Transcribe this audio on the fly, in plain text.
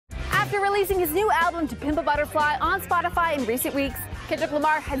After releasing his new album, To Pimp a Butterfly, on Spotify in recent weeks, Kendrick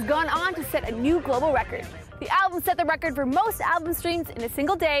Lamar has gone on to set a new global record. The album set the record for most album streams in a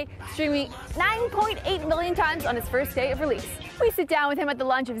single day, streaming 9.8 million times on its first day of release. We sit down with him at the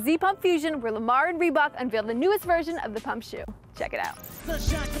launch of Z Pump Fusion, where Lamar and Reebok unveiled the newest version of the Pump shoe. Check it out.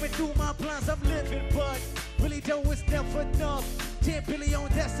 Sunshine coming through my blinds, I'm living, but really though it's never enough. 10 billion,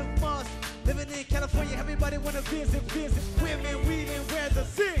 that's a must. Living in California, everybody wanna visit. Women, weed, and wear the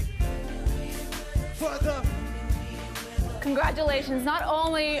thing. For the Congratulations, not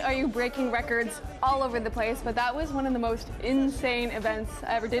only are you breaking records all over the place, but that was one of the most insane events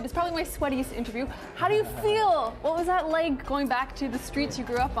I ever did. It's probably my sweatiest interview. How do you feel? What was that like going back to the streets you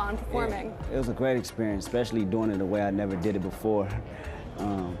grew up on performing? It was a great experience, especially doing it the way I never did it before.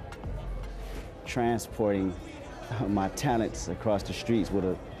 Transporting my talents across the streets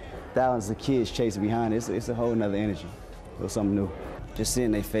with thousands of kids chasing behind it. It's a whole nother energy. It was something new. Just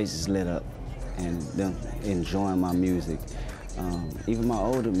seeing their faces lit up and them enjoying my music. Even my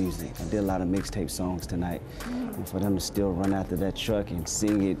older music. I did a lot of mixtape songs tonight. And for them to still run after that truck and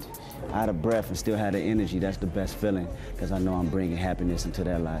sing it out of breath and still have the energy, that's the best feeling, because I know I'm bringing happiness into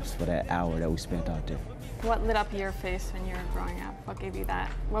their lives for that hour that we spent out there. What lit up your face when you were growing up? What gave you that?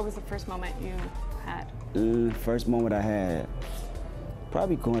 What was the first moment you had? First moment I had,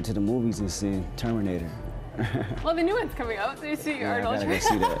 probably going to the movies and seeing Terminator. Well, the new one's coming out. So you see Arnold. I gotta go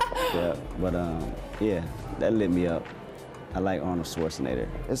see that. Yeah, but yeah, that lit me up. I like Arnold Schwarzenegger.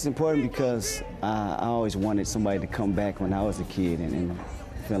 It's important because I always wanted somebody to come back when I was a kid and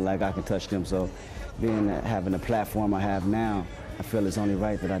feel like I can touch them. So having the platform I have now, I feel it's only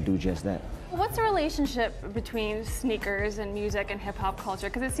right that I do just that. What's the relationship between sneakers and music and hip-hop culture?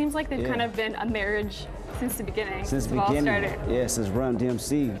 Because it seems like they've kind of been a marriage since the beginning. Since the beginning, yeah, since Run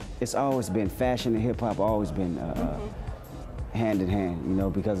DMC. It's always been fashion and hip-hop, always been hand in hand, you know,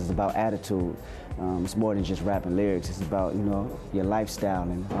 because it's about attitude. It's more than just rapping lyrics. It's about, you know, your lifestyle,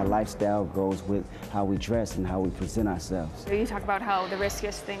 and our lifestyle goes with how we dress and how we present ourselves. You talk about how the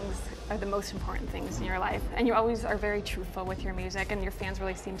riskiest things are the most important things in your life, and you always are very truthful with your music, and your fans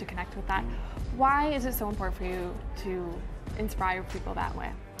really seem to connect with that. Why is it so important for you to inspire people that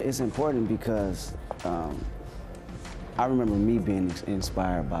way? It's important because I remember me being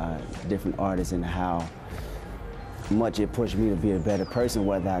inspired by different artists and how much it pushed me to be a better person,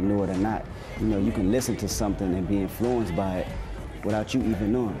 whether I knew it or not. You know, you can listen to something and be influenced by it without you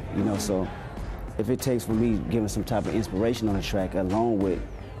even knowing, you know, so if it takes for me giving some type of inspiration on a track along with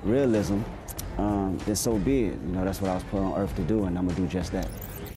realism, then so be it. You know, that's what I was put on earth to do, and I'm gonna do just that.